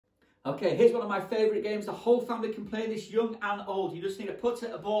Okay, here's one of my favourite games. The whole family can play this, young and old. You just need a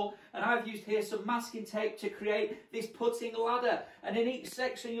putter, a ball, and I've used here some masking tape to create this putting ladder. And in each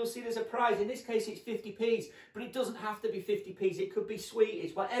section, you'll see there's a prize. In this case, it's 50p's, but it doesn't have to be 50p's. It could be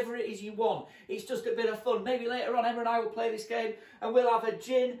sweeties, whatever it is you want. It's just a bit of fun. Maybe later on, Emma and I will play this game, and we'll have a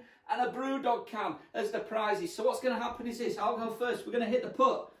gin and a Brewdog can as the prizes. So what's going to happen is this. I'll go first. We're going to hit the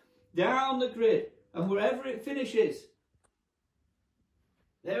putt down the grid, and wherever it finishes,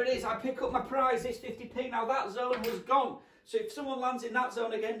 there it is. I pick up my prize, this 50p. Now that zone was gone. So if someone lands in that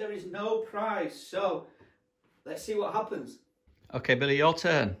zone again, there is no prize. So let's see what happens. Okay, Billy, your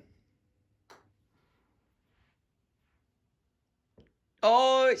turn.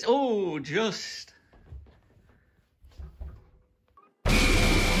 Oh, it's, oh, just.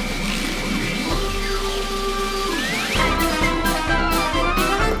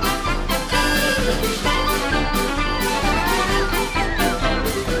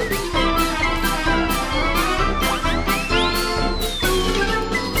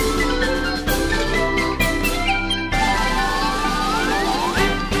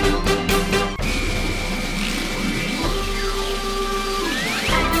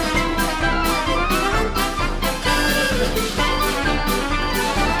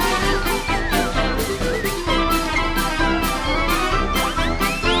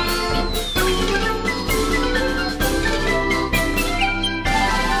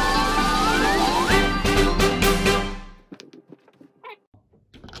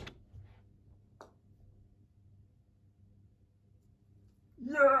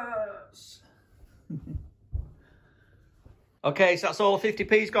 Yes! Okay, so that's all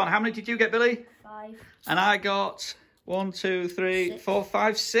 50p's gone. How many did you get, Billy? 5. And I got 1, 2, 3, 4,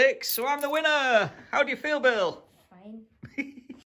 5, 6. So I'm the winner. How do you feel, Bill?